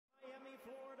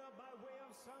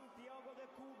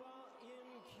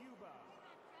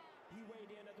He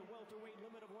weighed in at the welterweight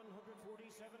limit of 147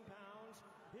 pounds.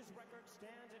 His record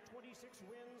stands at 26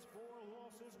 wins, 4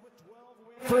 losses with 12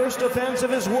 wins. First defense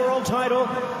of his world title.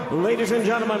 Ladies and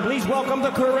gentlemen, please welcome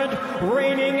the current,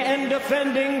 reigning and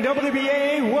defending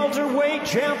WBA welterweight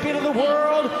champion of the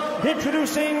world,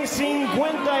 introducing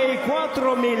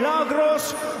 54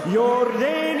 Milagros,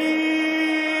 Yordenis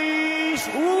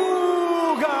Ugas.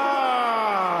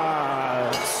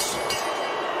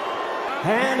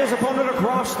 And his opponent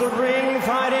across the ring,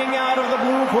 fighting out of the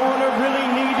blue corner, really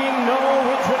needing no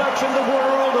introduction the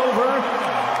world over.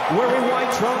 Wearing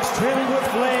white trunks trimmed with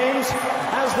flames.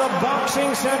 As the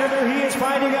boxing senator, he is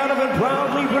fighting out of and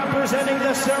proudly representing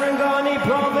the Sarangani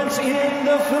province in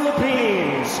the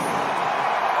Philippines.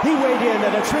 He weighed in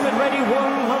at a trim and ready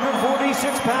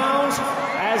 146 pounds.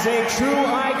 As a true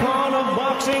icon of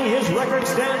boxing, his record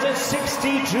stands at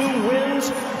 62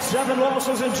 wins, 7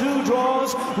 losses and 2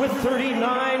 draws, with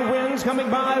 39 wins coming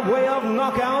by way of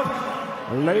knockout.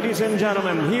 Ladies and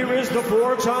gentlemen, here is the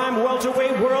 4-time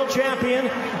welterweight world champion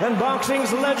and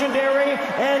boxing's legendary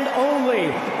and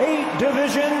only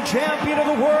 8-division champion of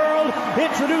the world,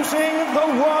 introducing the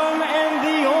one and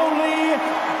the only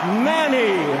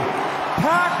Manny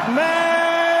Pacquiao.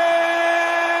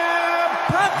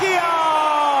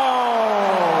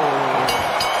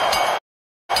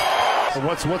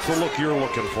 What's the look you're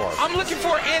looking for? I'm looking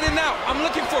for in and out. I'm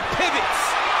looking for pivots.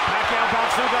 Pacquiao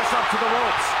bounced Ugas up to the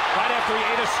ropes right after he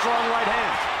ate a strong right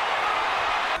hand.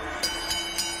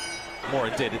 Moore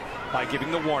did it by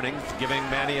giving the warning, giving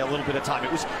Manny a little bit of time.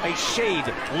 It was a shade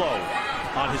low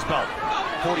on his belt.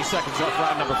 40 seconds left,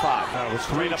 round number 5. It was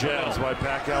 3 jabs by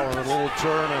Pacquiao and a little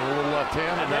turn and a little left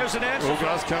hand. And there's an answer.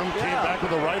 Ugas came back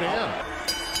with the right hand.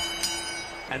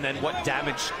 And then what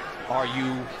damage are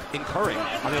you incurring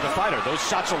on the other fighter? Those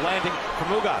shots are landing from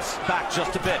Ugas. Back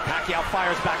just a bit. Pacquiao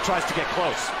fires back, tries to get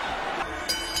close.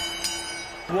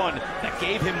 One that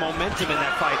gave him momentum in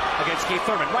that fight against Keith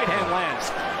Thurman. Right hand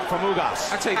lands from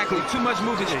Ugas. I tell you, exactly, too much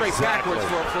moving straight backwards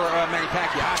for Manny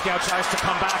Pacquiao. Pacquiao tries to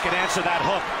come back and answer that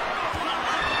hook.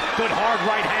 Good hard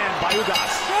right hand by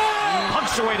Ugas.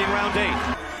 Punctuating round 8.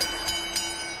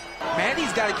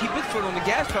 Manny's got to keep his foot on the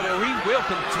gas pedal or he will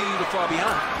continue to fall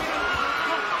behind.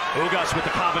 Ugas with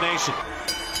the combination.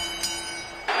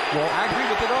 Well, I agree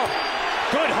with it all.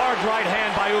 Good hard right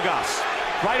hand by Ugas.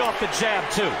 Right off the jab,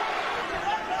 too.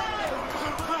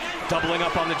 Doubling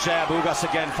up on the jab. Ugas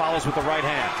again follows with the right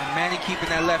hand. And Manny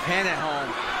keeping that left hand at home.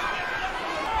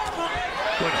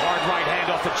 Good hard right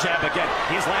hand off the jab again.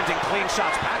 He's landing clean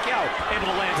shots. Pacquiao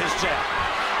able to land his jab.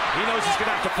 He knows he's going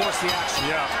to have to force the action.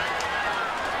 Yeah.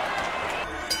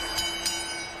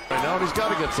 Right now he's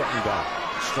got to get something done.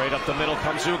 Straight up the middle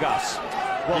comes Ugas.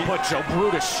 Well put, Joe.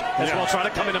 Brutish as well, trying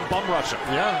to come in and bum rush him.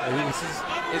 Yeah.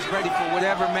 Is ready for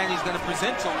whatever Manny's going to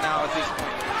present to him now at this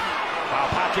point. Wow,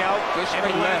 Pacquiao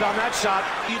able to land on that shot.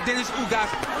 Dennis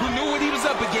Ugas, who knew what he was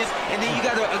up against, and then you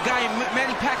got a guy in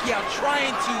Manny Pacquiao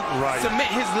trying to cement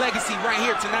his legacy right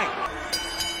here tonight.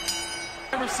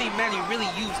 I've never seen Manny really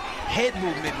use head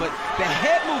movement, but the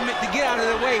head movement to get out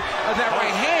of the way of that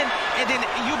right hand, and then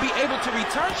you'll be able to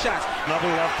return shots.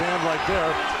 Another left hand right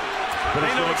there. But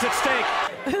they know it's at stake.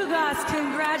 Ugas,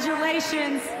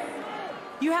 congratulations.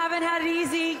 You haven't had it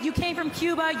easy. You came from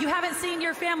Cuba. You haven't seen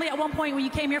your family at one point when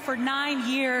you came here for 9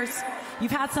 years.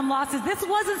 You've had some losses. This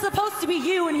wasn't supposed to be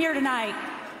you in here tonight.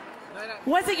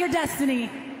 Was it your destiny?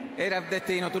 Era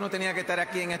destino. Tú no tenías que estar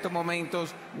aquí en estos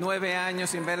momentos. 9 años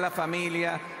sin ver la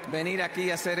familia. Venir aquí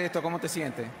a hacer esto. ¿Cómo te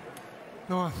sientes?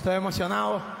 No, estoy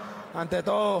emocionado. Ante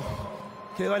todo,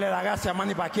 quiero darle las gracias a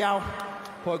Manny Pacquiao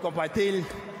por compartir,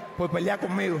 por pelear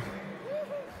conmigo.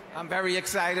 I'm very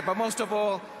excited, but most of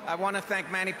all, I want to thank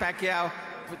Manny Pacquiao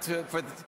for